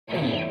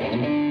Hi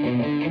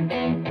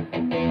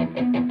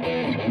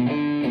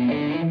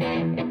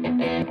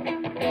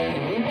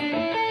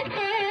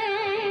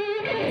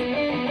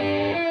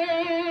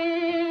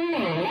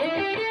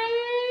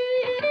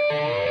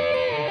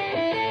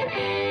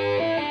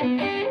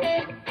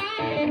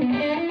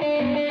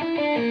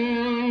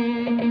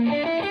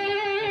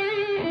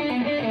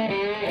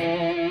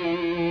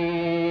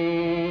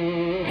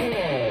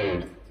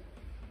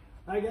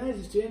guys,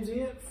 it's James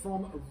here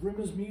from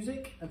Rimmers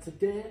Music, and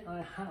today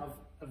I have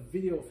a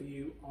video for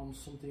you on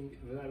something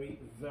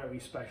very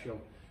special.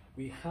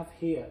 We have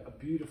here a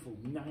beautiful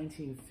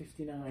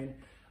 1959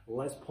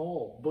 Les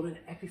Paul, but an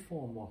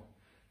Epiphone one.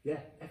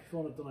 Yeah,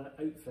 Epiphone have done an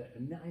outfit, a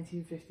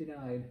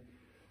 1959.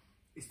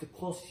 It's the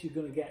closest you're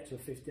going to get to a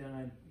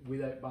 59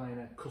 without buying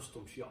a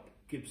custom shop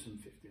Gibson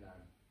 59.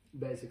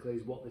 Basically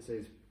is what this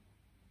is.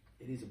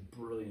 It is a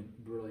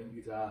brilliant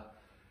guitar.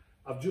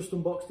 I've just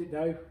unboxed it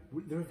now.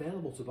 They're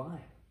available to buy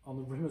on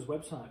the Rimmers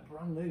website,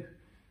 brand new,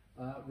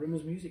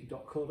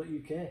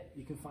 rimmersmusic.co.uk.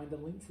 You can find a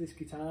link to this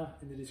guitar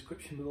in the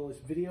description below this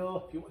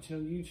video if you're watching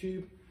on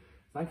YouTube.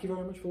 Thank you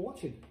very much for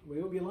watching. We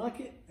hope you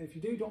like it. If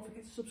you do, don't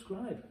forget to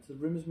subscribe to the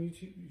Rimmers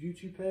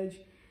YouTube page.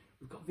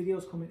 We've got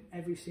videos coming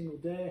every single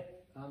day,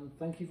 and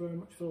thank you very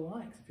much for the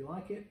likes. If you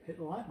like it, hit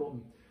the like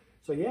button.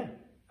 So yeah,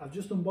 I've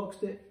just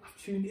unboxed it, I've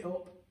tuned it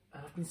up,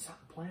 and I've been sat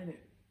playing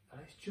it,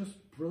 and it's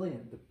just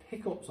brilliant. The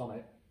pickups on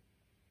it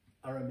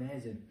are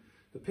amazing.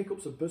 The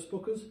pickups are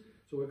busbuckers,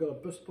 so we've got a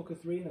busbucker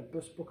 3 and a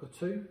busbucker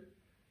 2,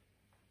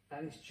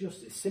 and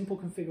it's simple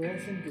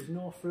configuration. There's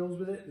no frills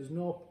with it. There's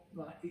no,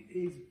 like, it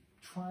is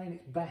trying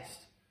its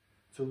best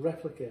to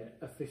replicate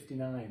a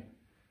 59,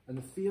 and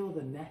the feel of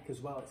the neck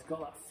as well. It's got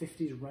that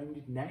 50s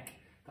rounded neck,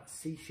 that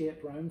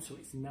C-shaped round, so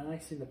it's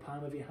nice in the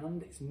palm of your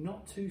hand. It's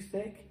not too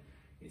thick.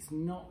 It's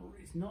not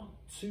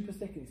super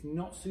thick, and it's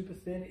not super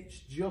thin. It's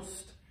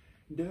just,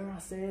 dare I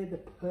say, the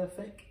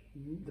perfect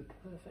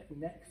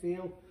neck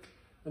feel.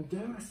 And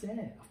dare I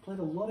say, I've played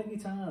a lot of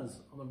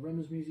guitars on the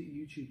Rimmers Music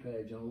YouTube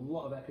page and a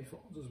lot of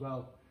Epiphones as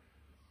well.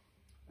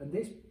 And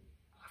this,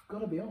 I've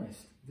got to be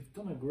honest, they've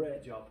done a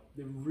great job.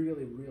 They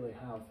really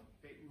have.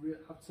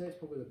 I'd say it's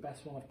probably the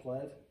best one I've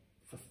played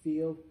for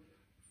feel,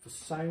 for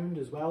sound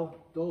as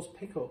well. Those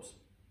pickups,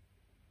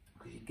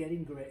 because you're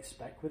getting great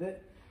spec with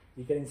it.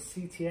 You're getting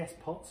CTS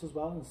pots as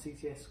well and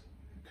CTS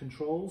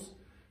controls,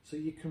 so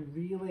you can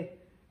really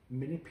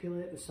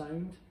manipulate the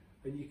sound.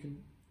 And you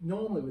can,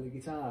 normally with a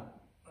guitar,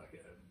 like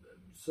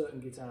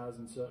certain guitars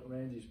in certain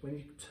ranges, when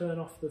you turn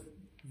off the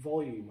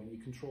volume, when you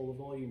control the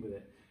volume with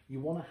it, you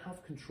want to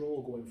have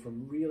control going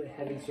from really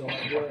heavy to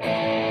like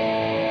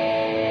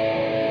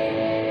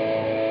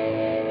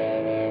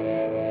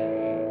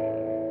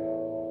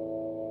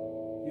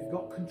you've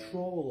got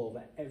control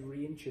over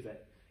every inch of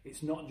it.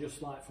 It's not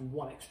just like from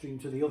one extreme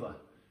to the other.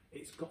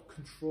 It's got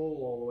control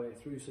all the way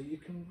through, so you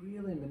can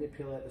really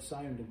manipulate the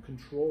sound and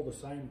control the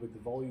sound with the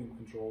volume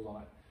controls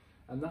on it.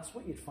 And that's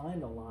what you'd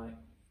find on like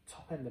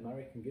top-end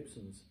American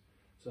Gibsons.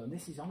 So, and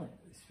this is on it,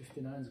 this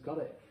 59's got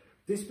it.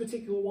 This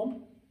particular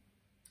one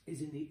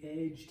is in the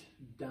Aged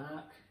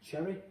Dark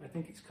Cherry, I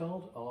think it's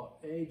called, or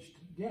Aged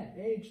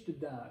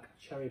Dark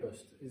Cherry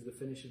Burst is the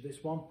finish of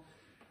this one.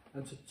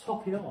 And to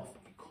top it off,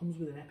 it comes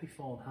with an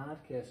Epiphone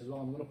hard case as well.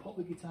 I'm going to pop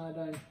the guitar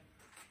down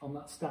on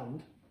that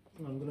stand,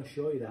 and I'm going to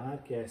show you the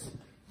hard case,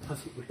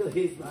 because it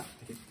really is that.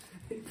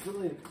 It's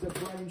brilliant. It's a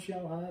brown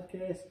shell hard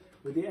case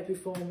with the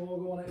Epiphone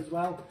logo on it as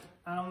well,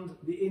 and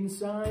the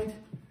inside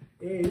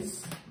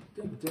is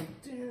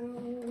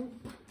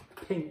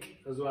pink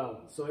as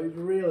well. So it's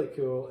really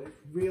cool.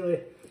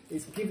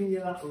 It's giving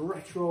you that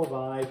retro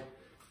vibe,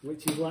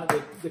 which is like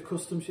the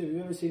custom shop. Have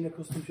you ever seen a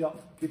custom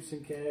shop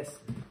Gibson case?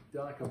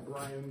 They're like a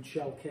brown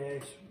shell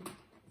case,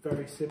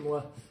 very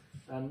similar,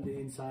 and the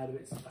inside of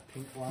it's a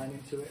pink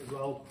lining to it as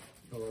well,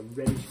 or a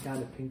reddish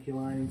kind of pinky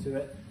lining to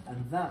it.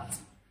 And that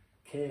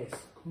case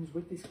comes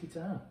with this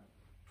guitar.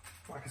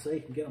 Like I say,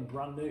 you can get them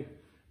brand new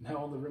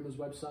now on the Rimmers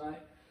website.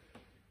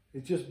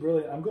 It's just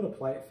brilliant. I'm going to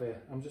play it for you.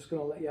 I'm just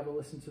going to let you have a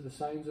listen to the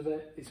sounds of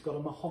it. It's got a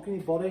mahogany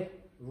body,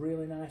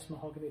 really nice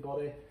mahogany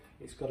body.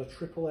 It's got a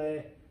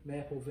AAA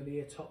maple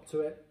veneer top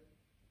to it.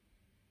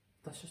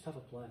 Let's just have a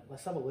play.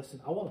 Let's have a listen.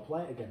 I want to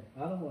play it again.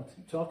 I don't want to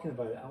keep talking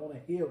about it. I want to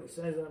hear what it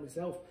says about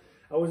myself.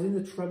 I was in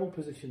the treble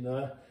position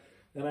there,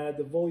 and I had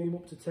the volume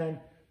up to 10,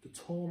 the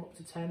tone up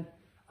to 10.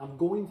 I'm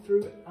going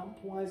through it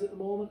amp-wise at the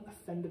moment, a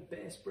Fender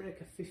Bass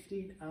Breaker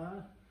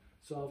 15R.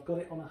 So I've got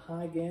it on a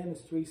high gain.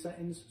 There's 3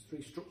 settings, there's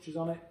 3 structures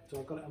on it. So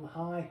I've got it on the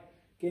high,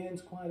 gain's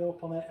quite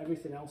up on it.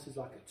 Everything else is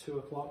like at 2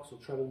 o'clock, so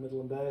treble,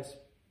 middle and bass.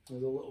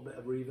 There's a little bit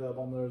of reverb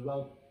on there as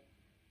well.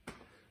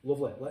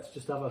 Lovely, let's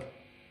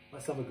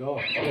have a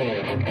go.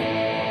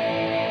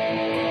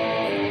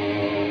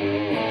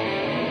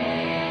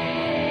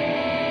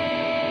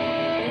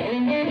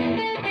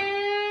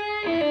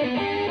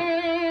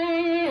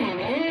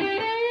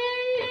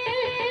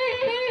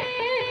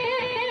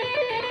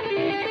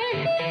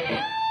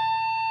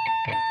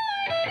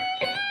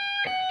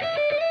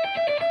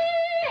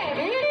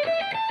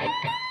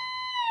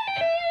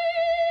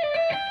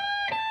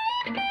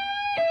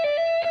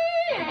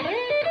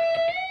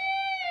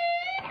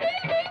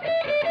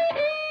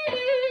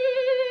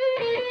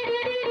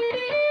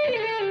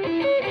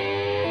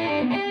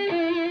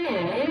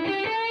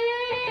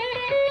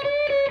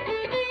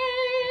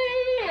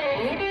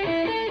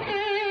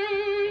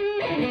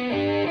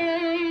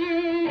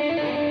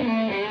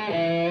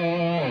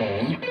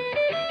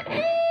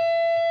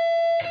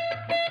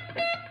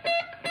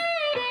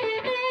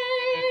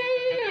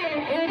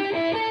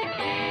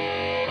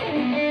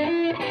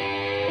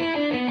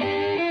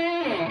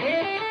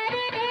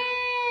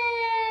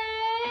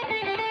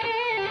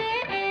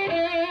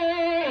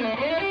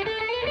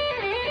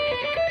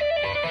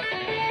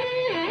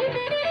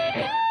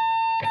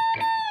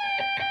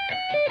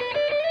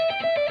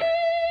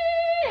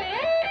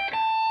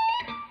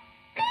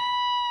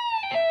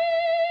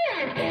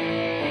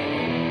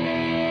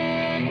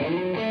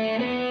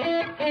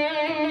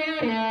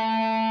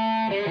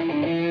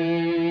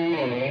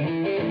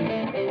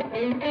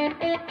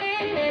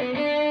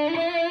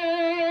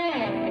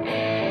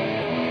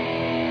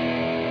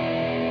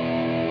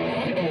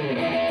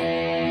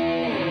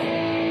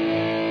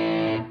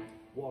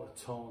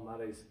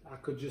 that is. I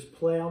could just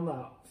play on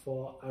that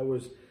for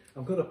hours.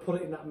 I'm going to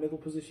put it in that middle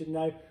position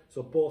now,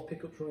 so both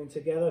pickups running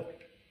together.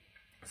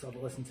 Let's have a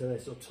listen to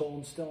this. So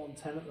tone's still on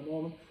 10 at the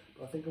moment,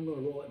 but I think I'm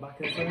going to roll it back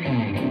in a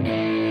second.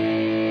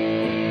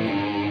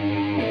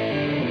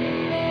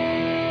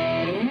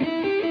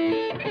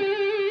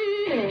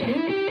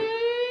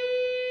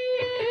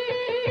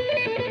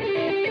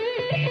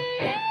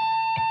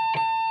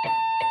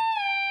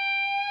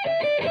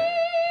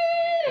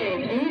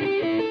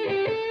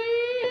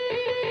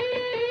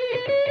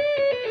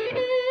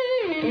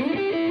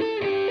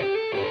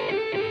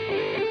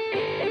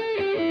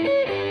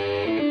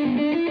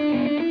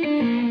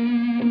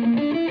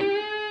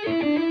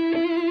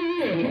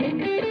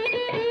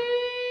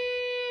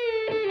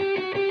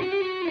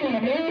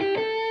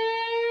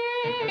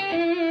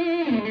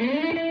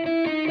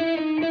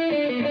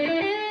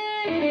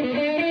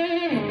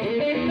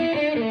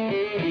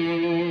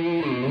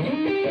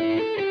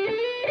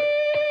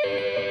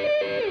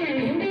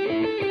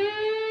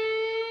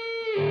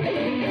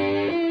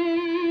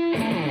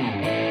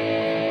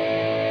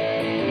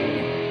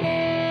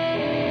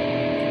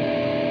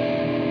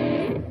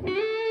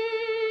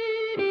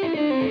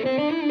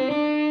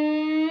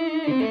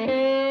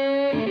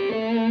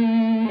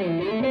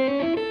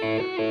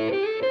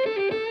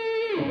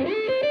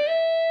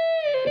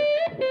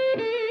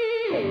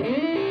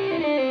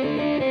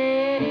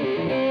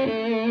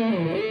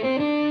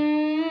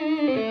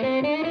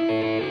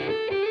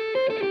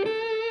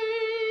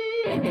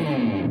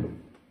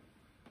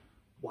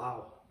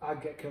 Wow, I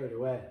get carried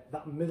away.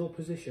 That middle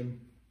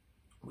position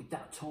with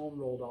that tone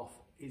rolled off,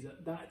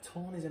 that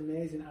tone is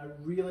amazing. I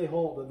really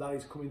hope that that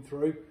is coming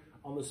through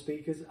on the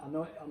speakers. I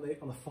know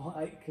on the phone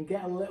it can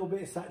get a little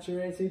bit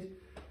saturated,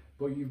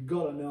 but you've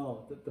got to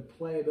know that the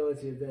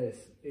playability of this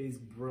is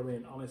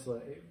brilliant. Honestly,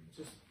 it's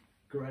just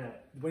great.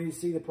 When you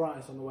see the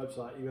price on the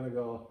website, you're going to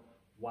go,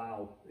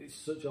 wow, it's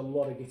such a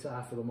lot of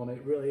guitar for the money.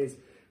 It really is.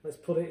 Let's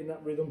put it in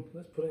that rhythm.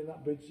 Let's put it in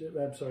that bridge,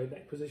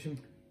 neck position.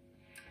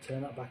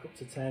 Turn that back up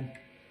to 10.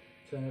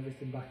 Turn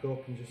everything back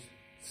up and just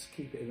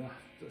keep it in that.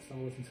 Let's have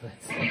a listen to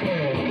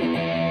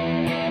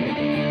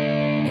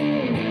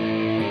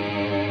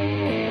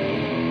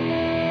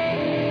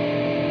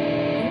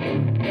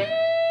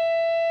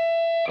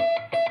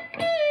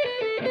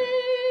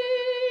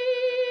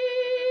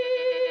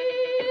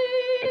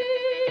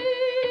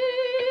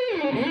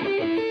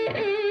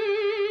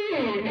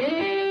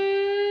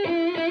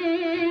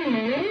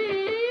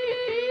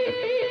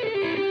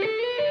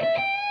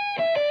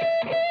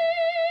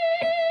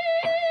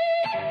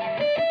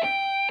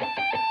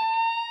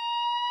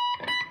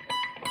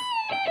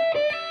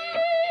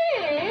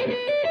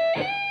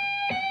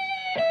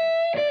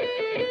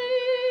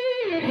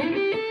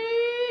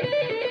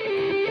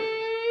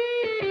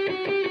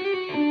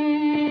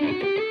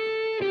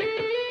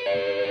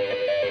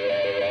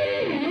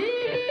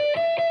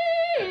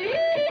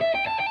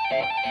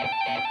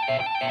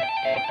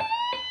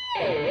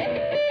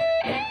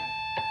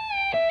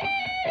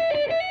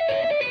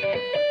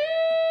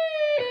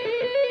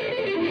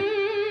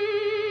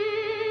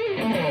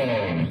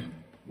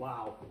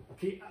Wow,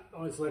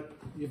 honestly,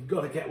 you've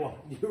got to get one.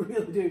 You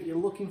really do. If you're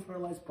looking for a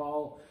Les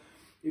Paul,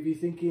 if you're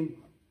thinking,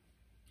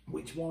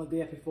 which one of the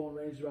Epiphone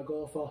range do I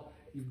go for?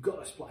 You've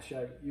got to splash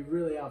out. You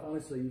really have.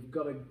 Honestly, you've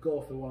got to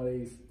go for one of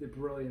these. They're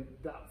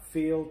brilliant. That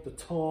feel, the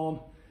tone,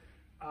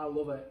 I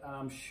love it. And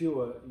I'm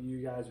sure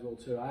you guys will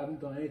too. I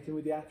haven't done anything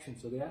with the action,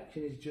 so the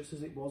action is just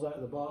as it was out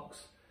of the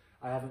box.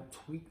 I haven't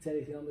tweaked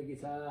anything on the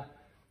guitar.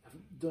 I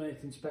haven't done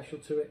anything special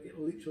to it. It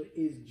literally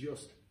is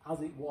just as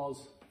it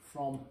was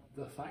from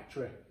the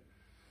factory.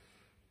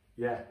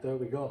 Yeah, there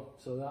we go.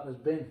 So that has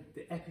been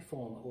the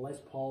Epiphone Les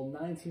Paul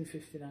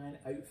 1959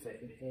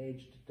 outfit in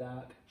aged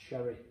dark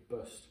cherry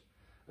bust.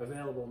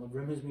 Available on the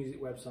Rimmers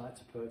Music website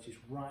to purchase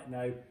right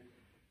now. You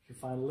can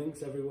find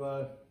links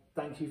everywhere.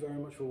 Thank you very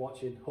much for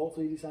watching.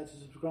 Hopefully you decide to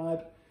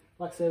subscribe.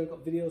 Like I say, we've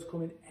got videos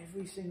coming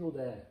every single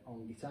day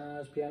on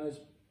guitars, pianos,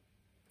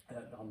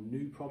 on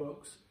new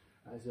products.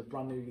 It's a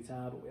brand new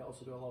guitar, but we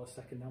also do a lot of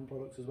second-hand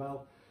products as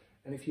well.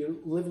 And if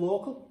you live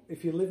local,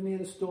 if you live near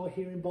the store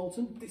here in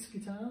Bolton, this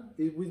guitar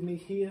is with me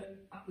here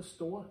at the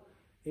store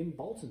in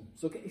Bolton.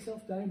 So get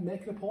yourself down,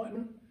 make an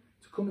appointment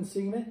to come and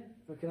see me.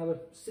 We can have a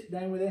sit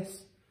down with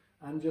this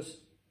and just,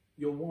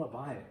 you'll want to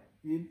buy it.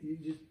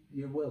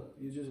 You will.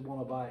 You just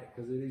want to buy it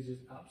because it is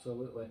just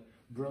absolutely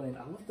brilliant.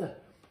 I love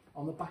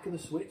on the back of the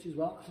switch as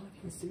well. I don't know if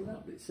you can see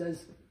that, but it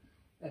says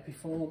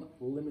Epiphone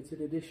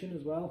limited edition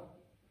as well.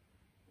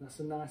 That's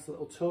a nice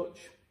little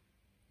touch.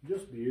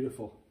 Just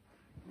beautiful.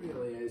 It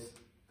really is.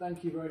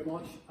 Thank you very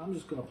much. I'm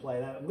just going to play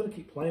it out. I'm going to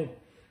keep playing.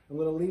 I'm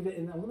going to leave it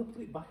in. I'm going to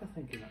put it back, I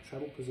think, in that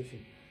treble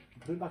position.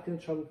 Put it back in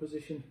the treble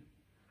position,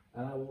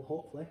 and I will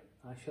hopefully.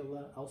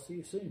 I'll see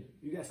you soon.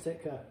 You guys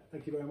take care.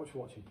 Thank you very much for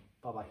watching.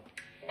 Bye bye.